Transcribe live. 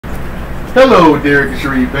Hello, Derrick and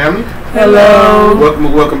Sheree family. Hello.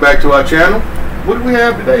 Welcome back to our channel. What do we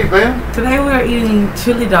have today, fam? Today we're eating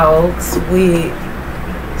chili dogs with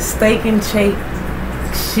steak and shake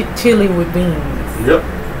chili with beans. Yep.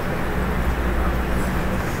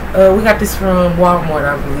 We got this from Walmart,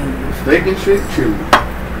 I believe. Steak and shake chili.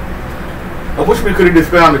 I wish we could have just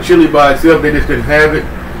found the chili by itself. They just didn't have it,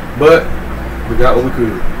 but we got what we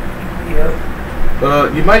could.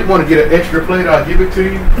 Yep. You might want to get an extra plate. I'll give it to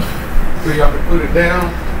you so y'all can put it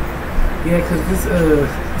down. Yeah, cause this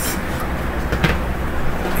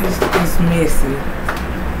it's messy.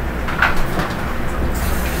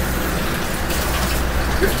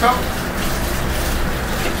 Just talk.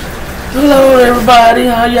 Hello everybody,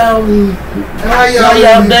 how y'all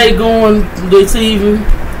day going this evening?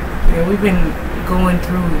 Yeah, we've been going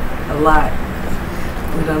through a lot.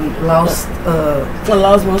 We done lost I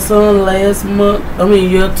lost my son last month.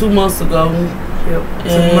 2 months ago. Yep,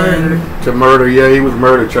 to murder. To murder, yeah, he was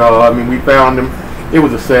murdered, y'all. I mean, we found him. It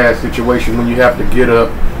was a sad situation when you have to get up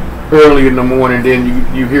early in the morning, then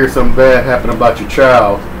you hear something bad happen about your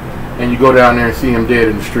child, and you go down there and see him dead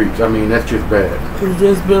in the streets. I mean, that's just bad. It's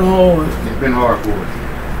just been hard. It's been hard for us.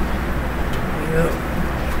 Yep.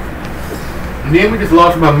 And then we just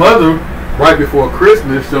lost my mother right before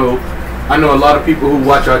Christmas, so I know a lot of people who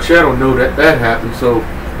watch our channel know that happened. So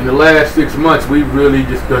in the last 6 months, we really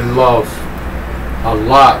just done lost a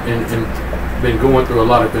lot and been going through a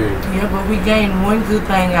lot of things. Yeah, but we gained one good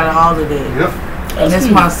thing out of all of that. Yep. And that's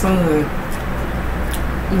my son.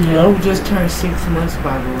 Yeah. Who just turned 6 months,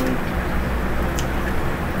 by the way.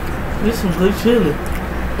 This some good chili.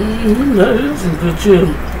 That is some good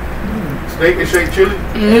chili. Steak and shake chili.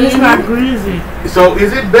 And it's not greasy. So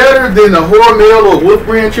is it better than the Hormel or Wolf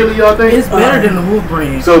brand chili, y'all think? It's better than the Wolf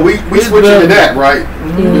brand. So we switching to that, right?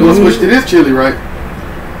 We're gonna switch to this chili, right?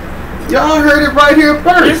 Y'all heard it right here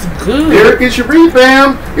first. It's good. Derrick and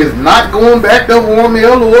shereefam is not going back to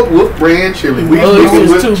Hormel or Wolf brand chili. We sticking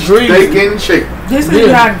with steak and shake. This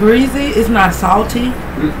is not greasy. It's not salty.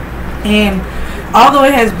 And although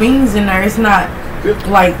it has beans in there, it's not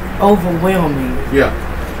like overwhelming. Yeah.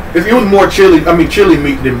 It was more chili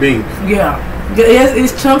meat than beans. Yeah.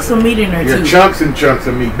 It's chunks of meat in there too. Yeah, chunks and chunks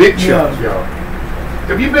of meat. Big chunks, y'all.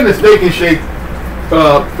 If you've been to Steak and Shake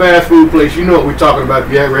fast food place, you know what we're talking about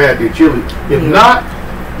if you ever had their chili. If not,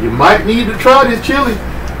 you might need to try this chili.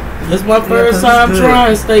 It's my first time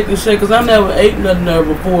trying steak and shake because I never ate nothing there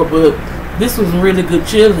before, but this was really good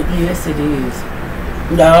chili. Yes, it is.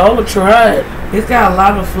 Y'all ought to try it. It's got a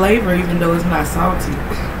lot of flavor even though it's not salty.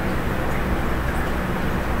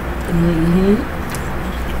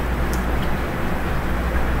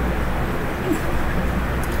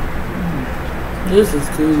 This is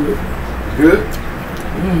good. Good?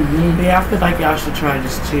 Yeah, I feel like y'all should try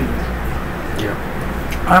this chili. Yeah.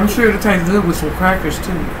 I'm sure it'll taste good with some crackers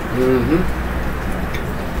too.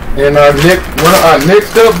 And our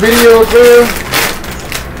next up video, girl,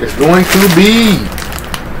 is going to be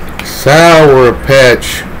Sour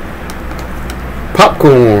Patch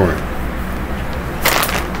popcorn.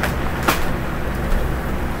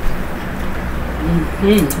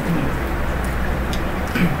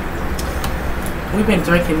 We've been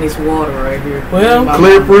drinking this water right here. Well,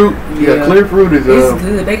 Clear fruit. Yeah, clear fruit is it's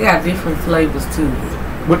good. They got different flavors too.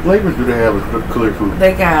 What flavors do they have with clear fruit?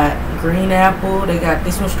 They got green apple. They got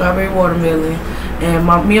this one, strawberry watermelon, and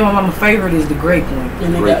me and my mama's favorite is the grape one.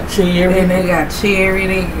 And they got cherry. And they got cherry.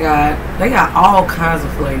 They got all kinds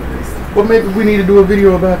of flavors. Well, maybe we need to do a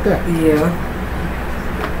video about that. Yeah.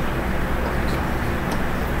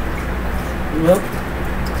 Yep.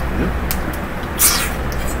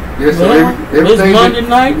 Yeah, so well, it's Monday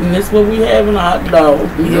night, and that's what we have in a hot dog.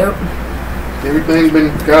 Yep. Everything's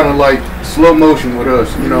been kind of like slow motion with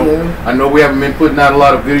us, you know. Yeah. I know we haven't been putting out a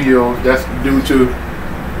lot of videos. That's due to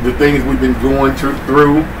the things we've been going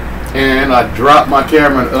through. And I dropped my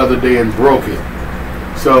camera the other day and broke it.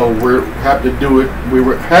 So we were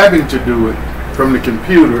having to do it from the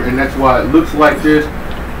computer, and that's why it looks like this.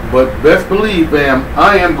 But best believe, fam,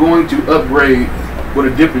 I am going to upgrade with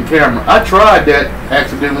a different camera. I tried that,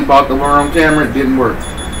 accidentally bought the wrong camera, it didn't work.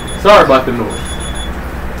 Sorry about the noise.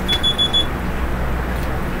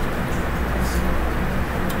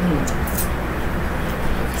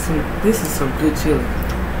 This is some good chili.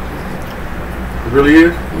 It really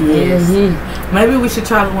is? Yes. Maybe we should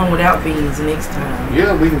try the one without beans next time.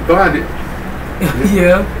 Yeah, we can find it.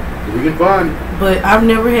 Yeah. We can find it. But I've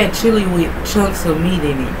never had chili with chunks of meat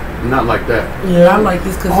in it. Not like that. Yeah, I like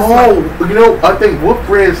this because you know, I think Wolf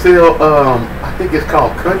brand sell, I think it's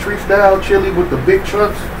called country style chili with the big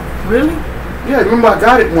chunks. Really? Yeah, remember I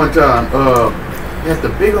got it one time. It has the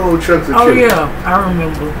big old chunks of chili. Oh yeah, I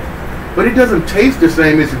remember. but it doesn't taste the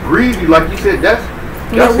same. It's greasy, like you said. That's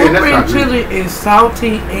Woodbridge chili is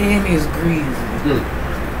salty and it's greasy.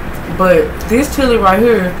 But this chili right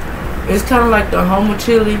here is kind of like the Homer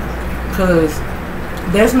chili, cause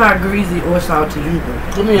that's not greasy or salty either.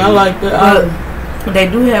 I mean, I like that. But they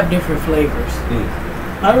do have different flavors.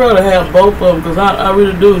 I'd rather have both of them because I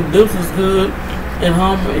really do. This is good, and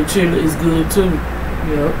Homer chili is good too.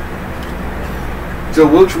 Yep. So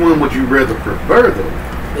which one would you rather prefer though?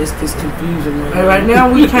 It's confusion right now.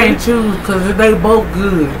 We can't choose because they both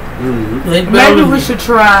good. Maybe we should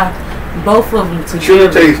try both of them together. Chili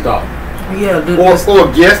taste off. Yeah.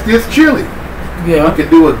 Or guess this chili. Yeah. We can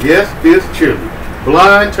do a guess this chili.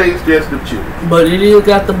 Blind taste test of chili. But it is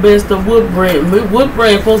got the best of Woodbridge.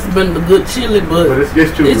 Woodbridge supposed to be the good chili, but it's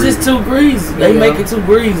just too greasy. Just too greasy. They make it too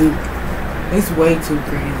greasy. It's way too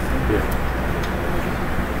greasy. Yeah.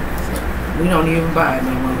 We don't even buy it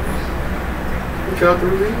no more. What y'all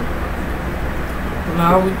through these?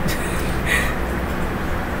 No, we.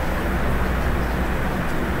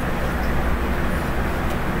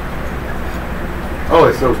 Oh,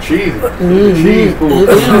 it's so cheesy. Cheese pool.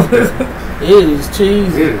 It is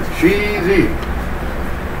cheesy. It is cheesy.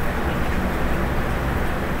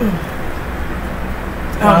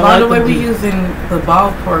 By the way, we're using the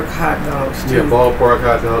ballpark hot dogs too. Yeah, ballpark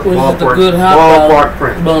hot dogs. Ballpark, good hot ballpark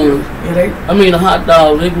French. Yeah, I mean, a hot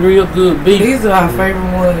dog. They real good beef. These are our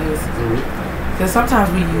favorite ones. Because sometimes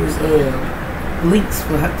we use links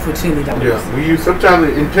for chili dogs. Yeah, we use sometimes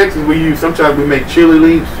in Texas. Sometimes we make chili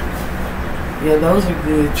links. Yeah, those are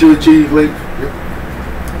good. Chili cheese links.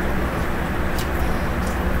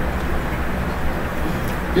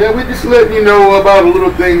 Yeah, we're just letting you know about the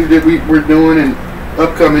little things that we're doing and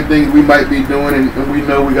upcoming things we might be doing, and we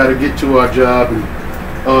know we got to get to our job and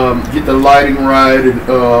get the lighting right and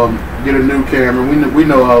get a new camera. We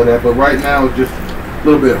know all that, but right now it's just a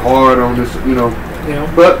little bit hard on this, Yeah.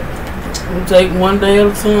 But we'll take one day at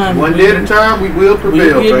a time. One day at a time, we will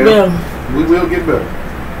prevail, We will get better.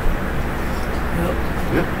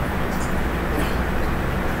 Yep.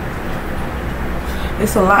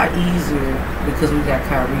 It's a lot easier because we got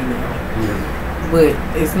Kyrie now. Yeah. But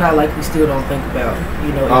it's not like we still don't think about,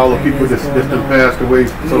 all the people that passed away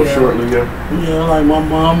so shortly. Yeah, like my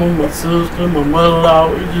mama, my sister, my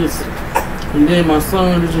mother-in-law. And then my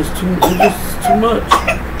son. It's just too much.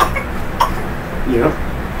 Yeah.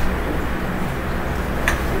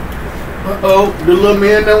 The little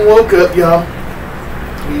man done woke up, y'all.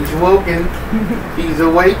 He's woken. He's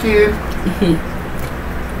awakened.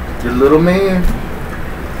 The little man.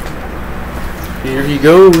 Here he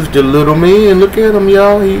goes, the little man. Look at him,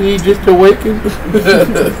 y'all. He just awakened.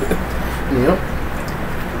 Yep.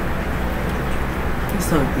 He's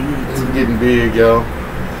so big. He's getting big, y'all.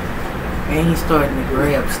 And he's starting to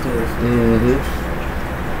grab stuff.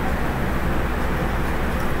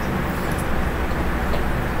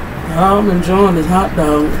 I'm enjoying this hot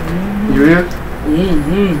dog. You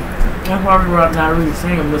is? That's why we're not really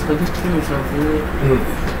seeing him because this chili so good.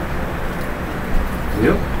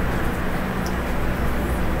 Yep.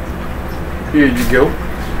 Here you go.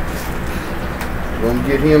 Gonna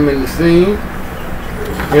get him in the scene.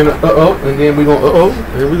 And and then we're gonna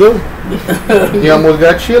here we go. You almost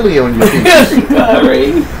got chili on your feet.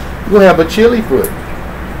 You're gonna have a chili foot.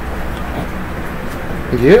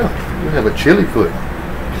 Yeah, you have a chili foot.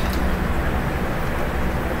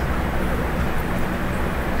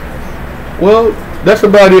 Well, that's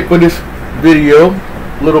about it for this video.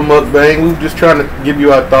 Little mukbang. We were just trying to give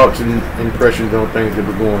you our thoughts and impressions on things that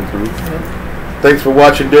we're going through. Thanks for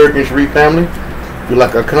watching Derrick and Sheree family. If you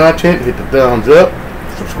like our content, hit the thumbs up,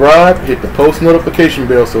 subscribe, hit the post notification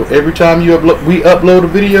bell so every time we upload a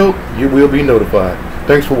video, you will be notified.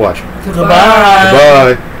 Thanks for watching.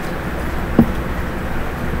 Goodbye. Bye.